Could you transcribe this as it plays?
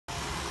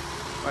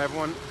Hi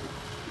everyone,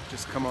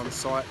 just come on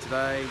site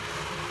today,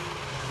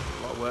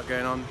 a lot of work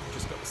going on,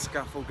 just got the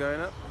scaffold going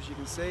up as you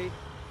can see,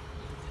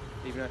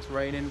 even though it's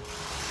raining,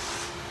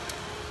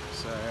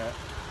 so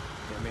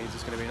it means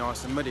it's going to be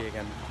nice and muddy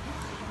again,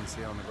 as you can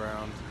see on the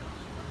ground.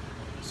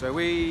 So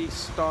we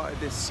started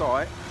this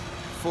site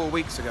 4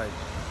 weeks ago,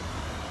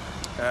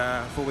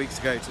 4 weeks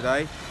ago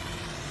today.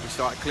 We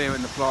started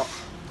clearing the plot,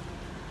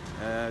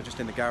 just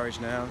in the garage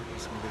now.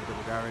 It's going to be a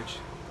double garage,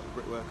 got the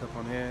brickwork up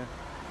on here.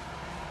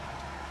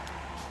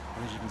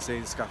 And as you can see,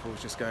 the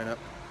scaffold's just going up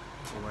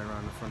all the way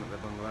around the front of the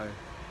bungalow.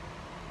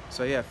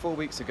 So yeah, 4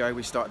 weeks ago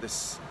we started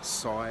this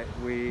site.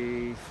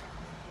 We've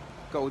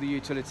got all the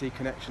utility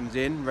connections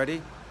in, ready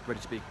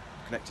to be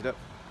connected up.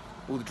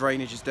 All the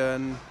drainage is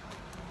done,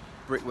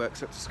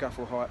 brickwork's up to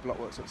scaffold height,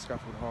 blockwork's up to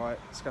scaffold height,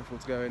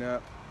 scaffold's going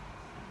up.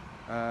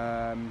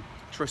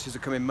 Trusses are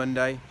coming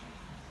Monday,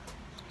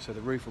 so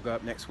the roof will go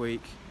up next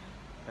week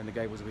and the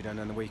gables will be done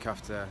then the week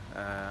after.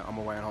 I'm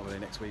away on holiday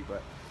next week,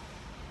 but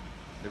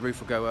the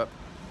roof will go up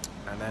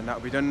and then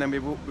that'll be done, and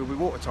then we'll be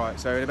watertight.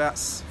 So in about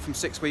from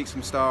 6 weeks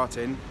from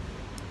starting,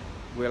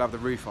 we'll have the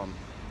roof on,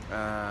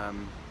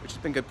 which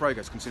has been good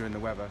progress considering the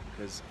weather,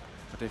 because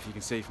I don't know if you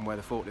can see from where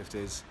the forklift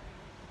is,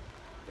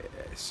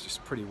 it's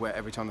just pretty wet.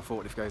 Every time the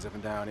forklift goes up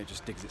and down, it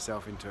just digs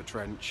itself into a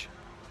trench,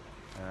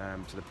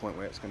 to the point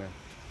where it's going to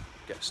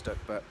get stuck.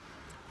 But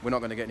we're not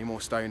going to get any more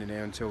stone in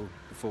here until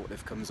the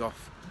forklift comes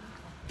off,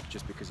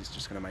 just because it's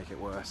just going to make it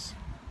worse.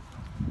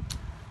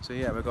 So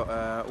yeah, we've got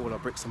all our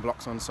bricks and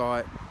blocks on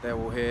site. They're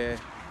all here,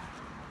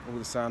 all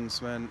the sand,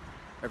 cement,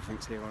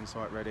 everything's here on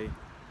site ready,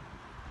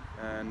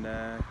 and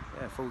yeah,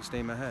 full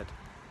steam ahead.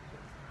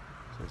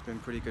 So it's been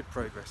pretty good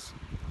progress.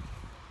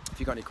 If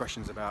you've got any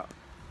questions about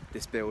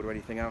this build or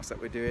anything else that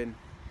we're doing,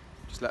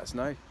 just let us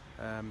know.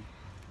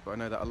 But I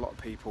know that a lot of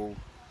people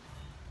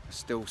are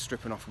still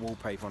stripping off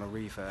wallpaper on a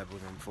refurb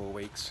within 4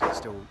 weeks,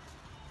 still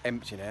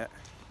emptying it.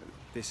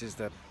 This is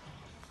the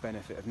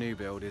benefit of new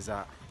build, is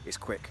that it's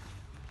quick.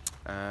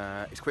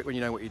 It's quick when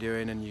you know what you're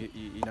doing and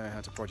you know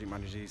how to project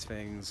manage these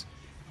things.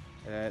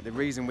 The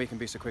reason we can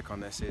be so quick on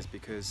this is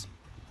because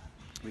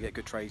we get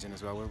good trades in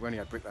as well. We've only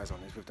had bricklayers on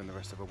this, we've done the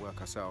rest of our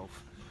work ourselves,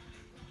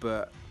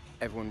 but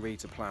everyone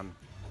reads a plan,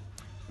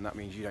 and that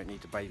means you don't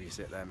need to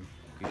babysit them.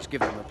 You just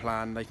give them a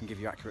plan, they can give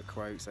you accurate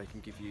quotes, they can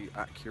give you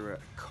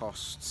accurate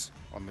costs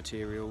on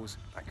materials,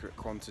 accurate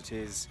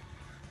quantities,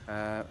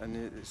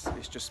 and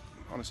it's just,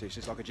 honestly, it's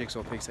just like a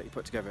jigsaw piece that you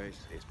put together.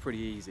 It's pretty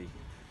easy.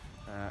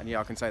 And yeah,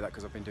 I can say that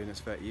because I've been doing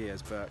this 30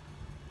 years, but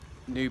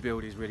new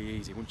build is really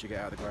easy once you get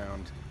out of the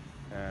ground.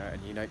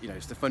 And you know,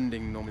 it's the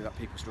funding normally that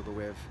people struggle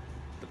with,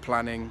 the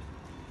planning,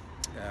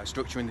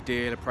 structuring the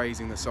deal,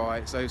 appraising the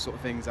sites, those sort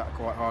of things that are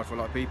quite hard for a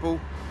lot of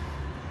people.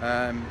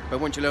 But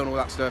once you learn all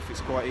that stuff,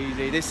 it's quite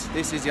easy.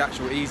 This is the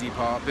actual easy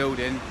part,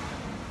 building.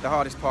 The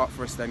hardest part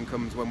for us then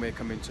comes when we're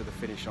coming to the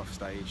finish off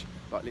stage,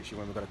 like literally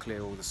when we've got to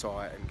clear all the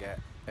site and get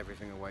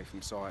everything away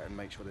from site and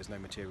make sure there's no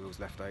materials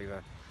left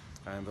over.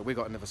 But we've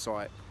got another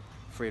site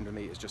 300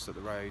 metres just up the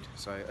road,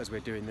 so as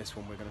we're doing this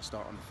one, we're going to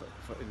start on the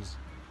footings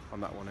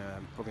on that one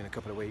probably in a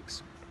couple of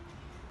weeks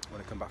when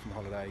I come back from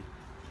holiday.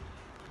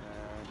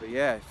 But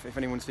yeah, if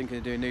anyone's thinking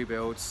of doing new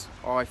builds,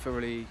 I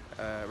thoroughly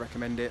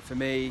recommend it. For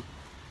me,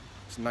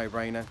 it's a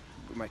no-brainer.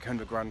 We make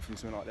 100 grand from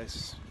something like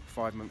this,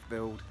 5-month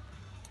build,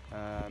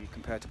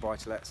 compared to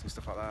buy-to-lets and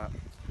stuff like that.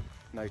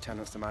 No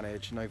tenants to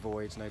manage, no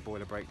voids, no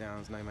boiler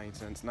breakdowns, no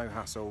maintenance, no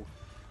hassle.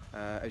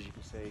 As you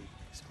can see,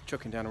 it's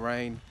chucking down the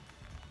rain.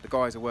 The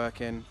guys are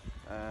working.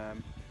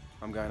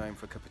 I'm going home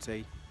for a cup of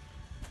tea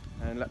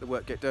and let the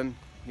work get done.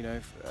 You know,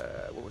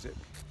 what was it?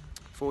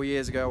 4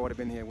 years ago, I would have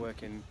been here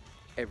working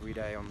every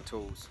day on the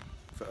tools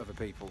for other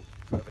people,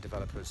 for other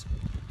developers.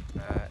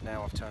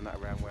 Now I've turned that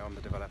around where I'm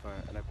the developer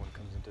and everyone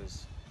comes and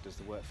does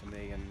the work for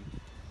me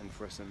and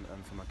for us and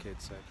for my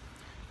kids. So,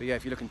 but yeah,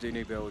 if you're looking to do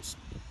new builds,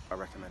 I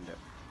recommend it.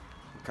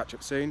 We'll catch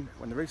up soon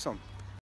when the roof's on.